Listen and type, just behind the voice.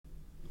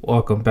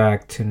Welcome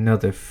back to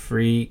another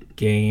free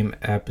game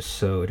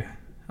episode.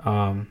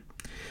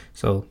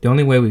 So the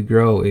only way we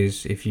grow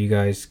is if you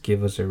guys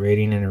give us a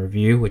rating and a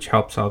review, which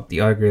helps out the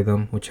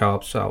algorithm, which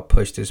helps out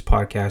push this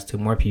podcast to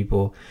more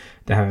people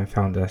that haven't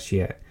found us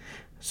yet.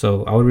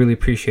 So I would really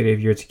appreciate it if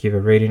you were to give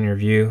a rating and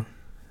review.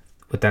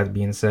 With that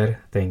being said,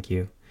 thank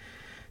you.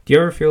 Do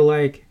you ever feel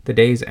like the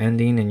day's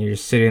ending and you're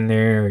just sitting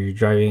there or you're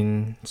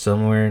driving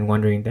somewhere and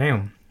wondering,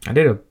 damn, I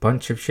did a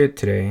bunch of shit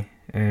today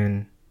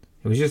and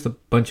it was just a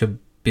bunch of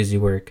busy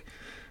work.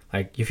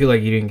 Like you feel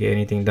like you didn't get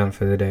anything done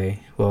for the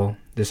day. Well,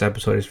 this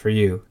episode is for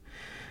you.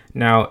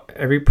 Now,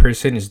 every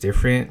person is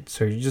different,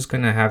 so you're just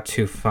gonna have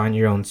to find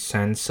your own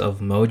sense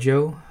of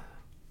mojo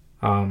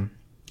um,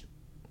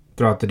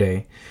 throughout the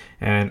day.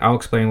 And I'll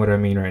explain what I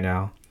mean right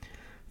now.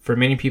 For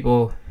many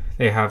people,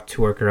 they have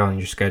to work around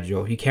your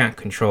schedule. You can't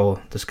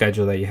control the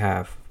schedule that you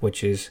have,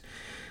 which is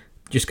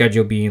your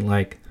schedule being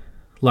like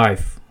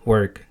life,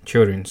 work,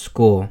 children,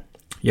 school.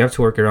 You have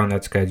to work around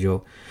that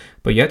schedule,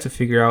 but you have to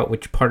figure out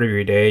which part of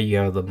your day you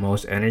have the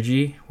most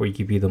energy, where you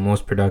could be the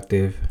most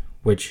productive,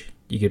 which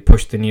you could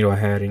push the needle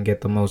ahead and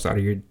get the most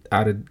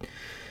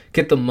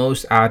get the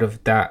most out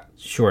of that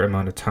short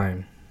amount of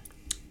time.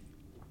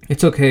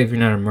 It's okay if you're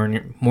not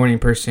a morning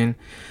person,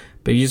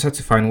 but you just have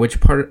to find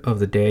which part of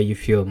the day you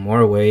feel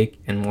more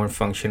awake and more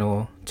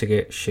functional to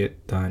get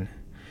shit done.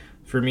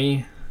 For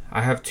me,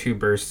 I have two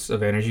bursts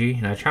of energy,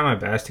 and I try my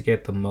best to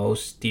get the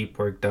most deep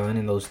work done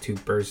in those two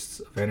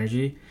bursts of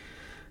energy.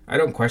 I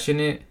don't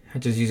question it, I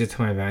just use it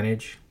to my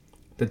advantage.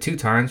 The two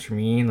times for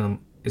me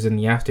is in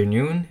the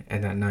afternoon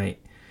and at night.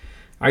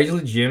 I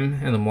usually gym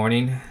in the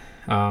morning,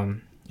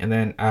 and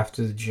then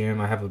after the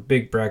gym, I have a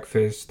big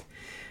breakfast.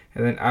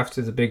 And then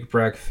after the big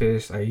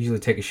breakfast, I usually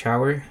take a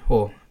shower.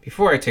 Well,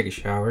 before I take a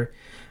shower,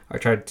 I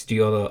try to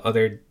do all the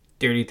other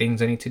dirty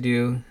things I need to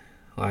do,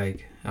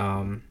 like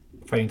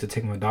if I need to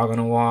take my dog on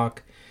a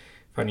walk,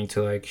 if I need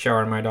to like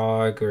shower my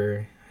dog,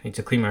 or I need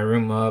to clean my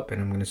room up,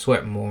 and I'm gonna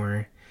sweat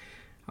more.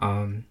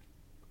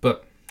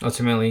 But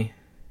ultimately,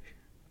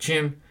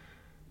 gym,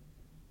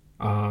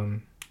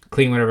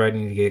 clean whatever I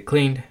need to get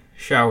cleaned,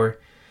 shower,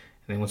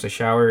 and then once I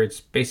shower, it's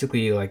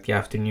basically like the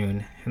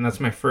afternoon, and that's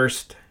my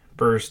first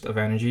burst of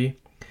energy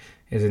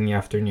is in the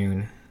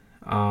afternoon.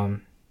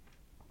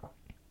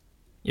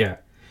 Yeah,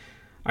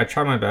 I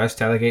try my best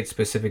to allocate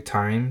specific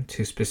time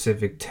to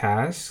specific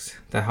tasks.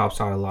 That helps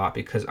out a lot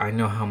because I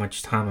know how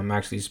much time I'm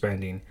actually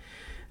spending.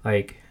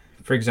 Like,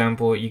 for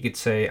example, you could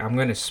say I'm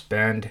going to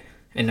spend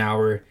an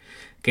hour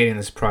getting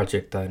this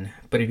project done.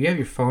 But if you have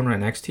your phone right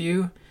next to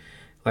you,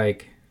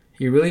 like,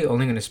 you're really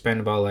only going to spend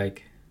about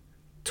like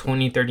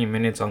 20-30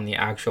 minutes on the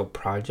actual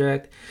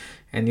project,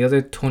 and the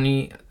other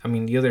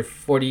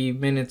 40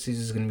 minutes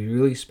is going to be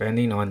really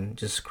spending on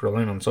just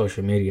scrolling on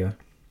social media.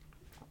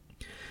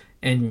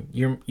 And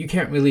you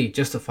can't really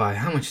justify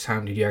how much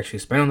time did you actually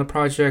spend on the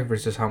project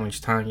versus how much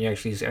time you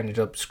actually ended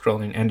up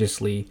scrolling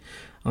endlessly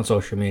on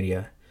social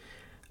media.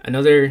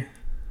 Another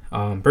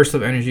burst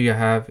of energy I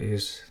have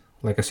is,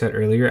 like I said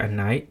earlier, at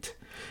night.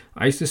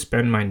 I used to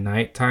spend my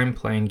nighttime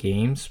playing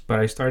games, but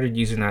I started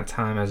using that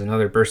time as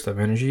another burst of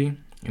energy.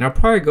 And I'll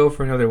probably go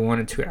for another 1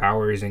 or 2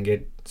 hours and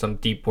get some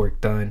deep work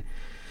done.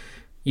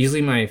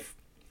 Usually my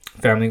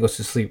family goes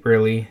to sleep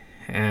early,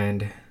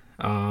 and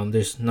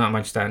there's not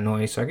much that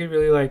noise, so I could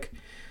really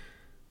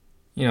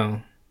go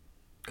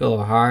a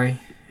little high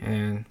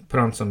and put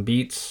on some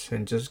beats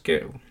and just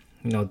get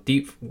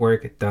deep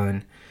work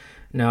done.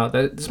 Now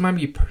this might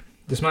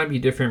be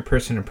different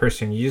person to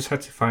person. You just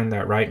have to find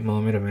that right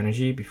moment of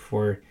energy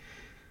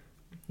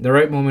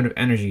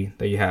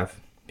that you have,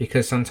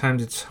 because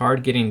sometimes it's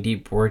hard getting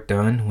deep work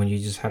done when you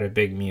just had a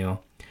big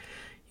meal.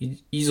 You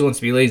just want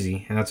to be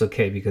lazy, and that's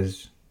okay,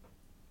 because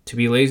to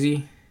be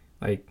lazy,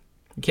 like,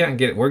 you can't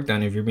get work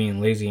done if you're being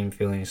lazy and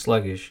feeling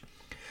sluggish.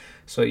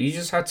 So you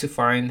just have to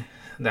find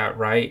that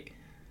right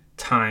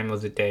time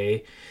of the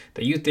day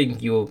that you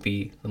think you will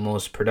be the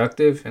most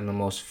productive and the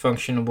most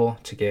functional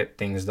to get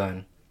things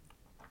done.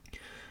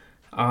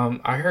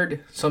 I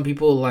heard some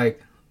people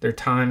like their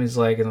time is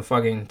like in the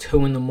fucking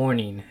 2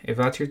 a.m. If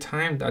that's your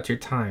time, that's your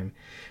time.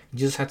 You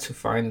just have to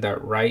find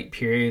that right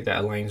period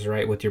that aligns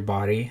right with your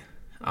body.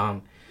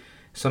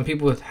 Some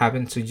people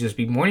happen to just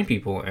be morning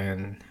people,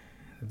 and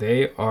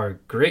they are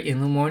great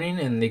in the morning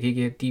and they can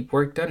get deep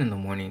work done in the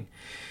morning.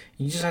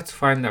 You just have to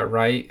find that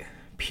right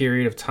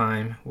period of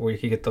time where you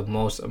can get the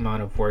most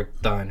amount of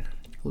work done,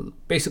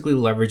 basically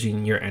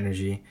leveraging your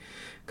energy,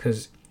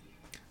 because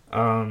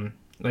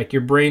like,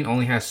 your brain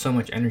only has so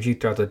much energy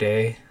throughout the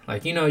day.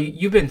 Like,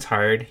 you've been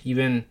tired, you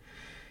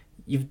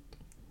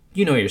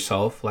know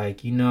yourself, like,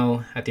 at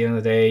the end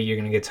of the day you're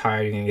gonna get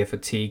tired, you're gonna get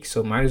fatigued.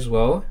 So might as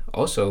well,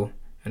 also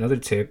another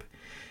tip,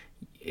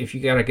 if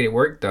you gotta get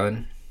work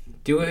done,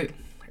 do it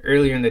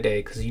earlier in the day,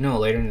 because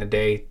later in the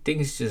day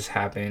things just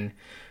happen.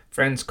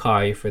 Friends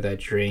call you for that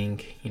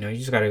drink, you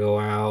just gotta go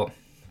out,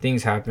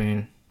 things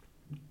happen,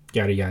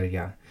 yada yada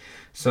yada.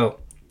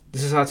 So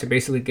this is how to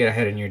basically get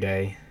ahead in your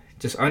day.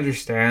 Just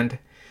understand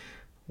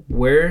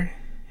where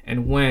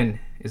and when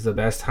is the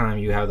best time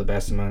you have the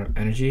best amount of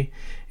energy.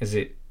 Is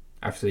it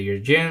after your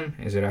gym?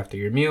 Is it after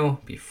your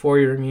meal? Before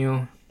your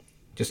meal?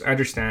 Just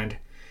understand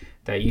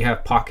that you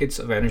have pockets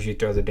of energy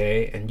throughout the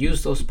day and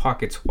use those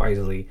pockets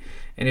wisely.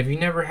 And if you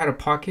never had a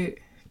pocket,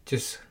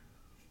 just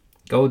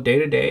go day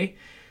to day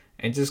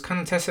and just kind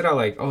of test it out.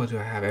 Like, oh, do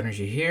I have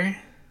energy here?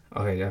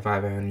 Okay, if I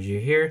have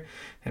energy here,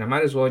 then I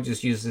might as well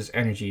just use this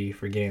energy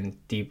for getting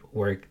deep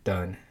work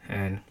done.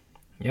 And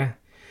yeah,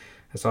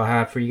 that's all I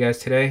have for you guys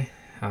today.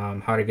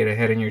 How to get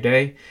ahead in your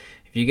day.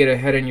 If you get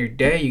ahead in your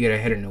day, you get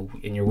ahead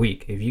in your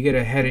week. If you get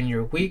ahead in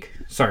your week,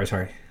 sorry.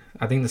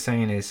 I think the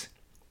saying is,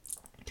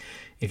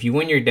 if you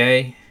win your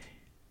day,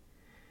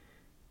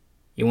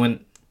 you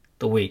win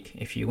the week.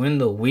 If you win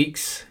the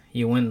weeks,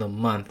 you win the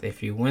month.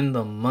 If you win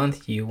the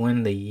month, you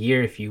win the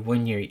year. If you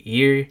win your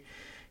year,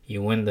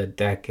 you win the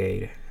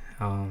decade.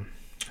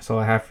 That's all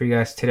I have for you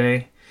guys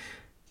today.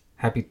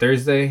 Happy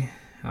Thursday.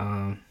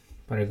 About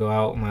to go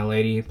out with my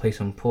lady, play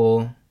some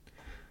pool,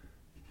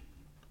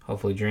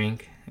 hopefully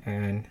drink,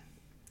 and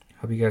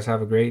hope you guys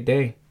have a great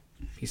day.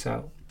 Peace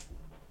out.